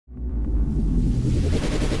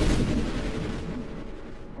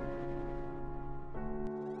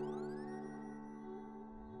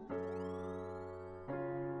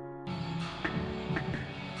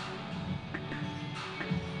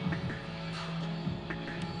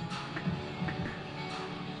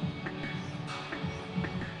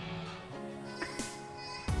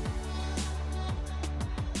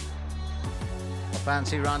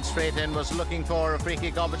Fancy run straight in, was looking for a free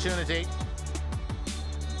kick opportunity.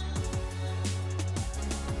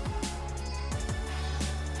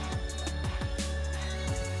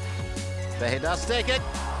 Behe does take it.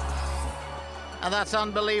 And that's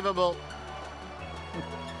unbelievable.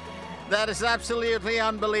 That is absolutely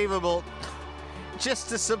unbelievable.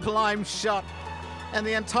 Just a sublime shot. And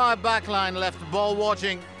the entire backline left ball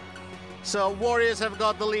watching. So Warriors have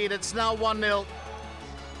got the lead. It's now 1-0.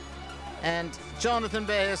 And Jonathan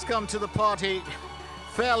Behe has come to the party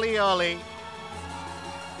fairly early.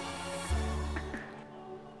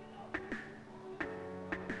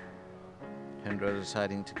 Hendra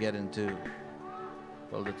deciding to get into,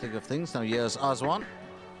 well, the thick of things. Now here's Aswan.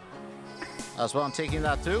 Aswan taking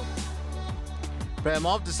that through.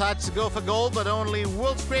 Pryiomov decides to go for goal, but only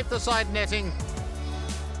will scrape the side netting.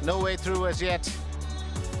 No way through as yet.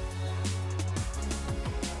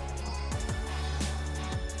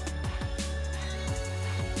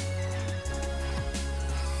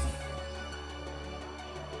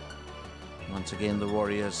 Once again, the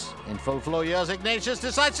Warriors in full flow. Here's Ignatius,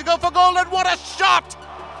 decides to go for goal, and what a shot!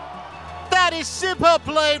 That is super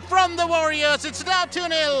play from the Warriors. It's now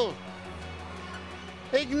 2-0.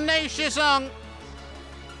 Ignatius on,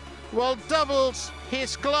 well, doubles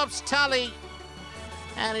his club's tally,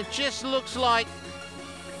 and it just looks like,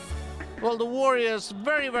 well, the Warriors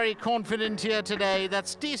very, very confident here today.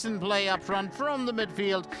 That's decent play up front from the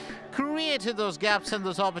midfield, created those gaps and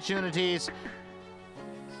those opportunities.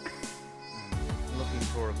 Looking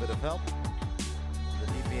for a bit of help,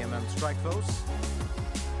 the DPMM strike force.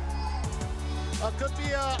 Could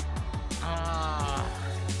be a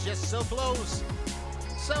just so close,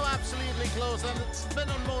 so absolutely close, and it's been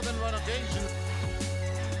on more than one occasion.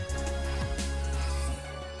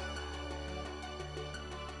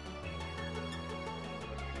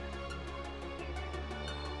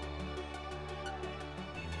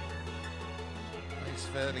 Plays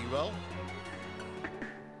fairly well.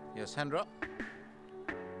 Here's Hendra.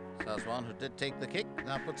 Aswan, who did take the kick,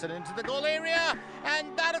 now puts it into the goal area,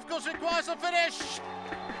 and that of course requires a finish.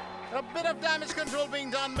 A bit of damage control being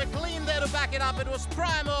done. McLean there to back it up. It was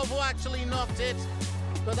Pryiomov who actually knocked it,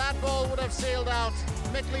 but that ball would have sailed out.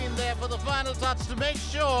 McLean there for the final touch to make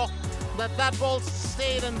sure that that ball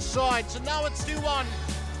stayed inside. So now it's 2-1,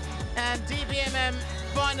 and DPMM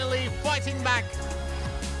finally fighting back.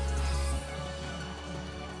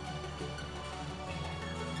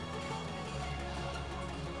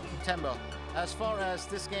 September. As far as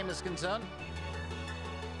this game is concerned,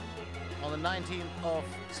 on the 19th of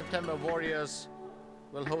September, Warriors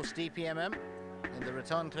will host DPMM in the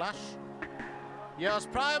return clash. Here's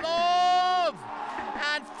Pryiomov!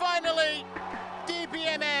 And finally,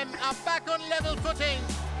 DPMM are back on level footing.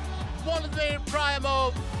 Volodymyr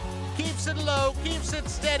Pryiomov keeps it low, keeps it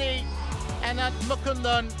steady, and at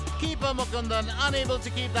Mukundan, keeper Mukundan, unable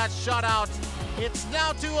to keep that shot out. It's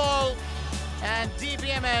now 2-2. And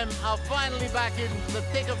DPMM are finally back in the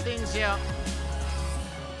thick of things here.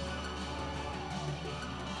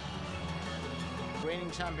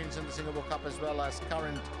 Reigning champions in the Singapore Cup, as well as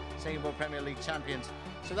current Singapore Premier League champions.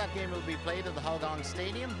 So that game will be played at the Hougang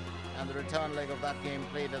Stadium, and the return leg of that game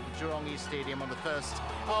played at the Jurong East Stadium on the 1st.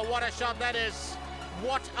 Oh, what a shot that is!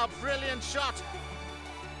 What a brilliant shot!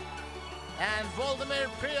 And Volodymyr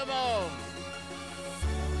Pryiomov.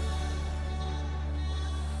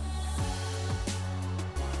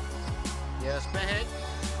 Here's Behe.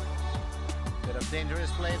 Bit of dangerous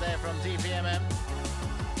play there from DPMM.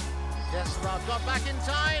 Just about got back in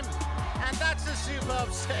time, and that's a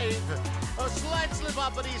superb save. A slight slip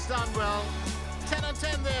up, but he's done well. 10 on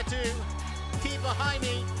 10 there too. Keeper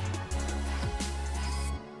Jaime.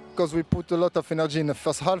 Because we put a lot of energy in the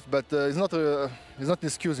first half, but it's not an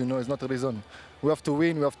excuse, you know, it's not a reason. We have to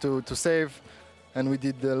win, we have to save, and we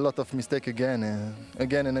did a lot of mistakes again.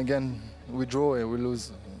 Again and again, we draw and we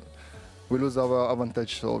lose. We lose our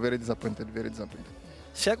advantage, so very disappointed, very disappointed.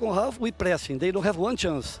 Second half, we pressing. They don't have one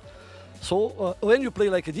chance. So when you play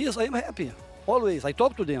like this, I am happy. Always, I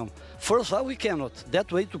talk to them. First half, we cannot. That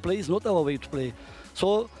way to play is not our way to play.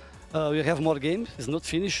 So we have more games. It's not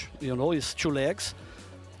finished, you know, it's 2 legs.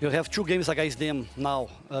 You have 2 games against them now,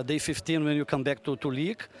 day 15 when you come back to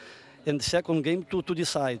league, and the second game to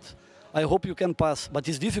decide. I hope you can pass, but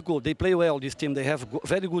it's difficult. They play well, this team. They have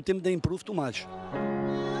very good team. They improve too much.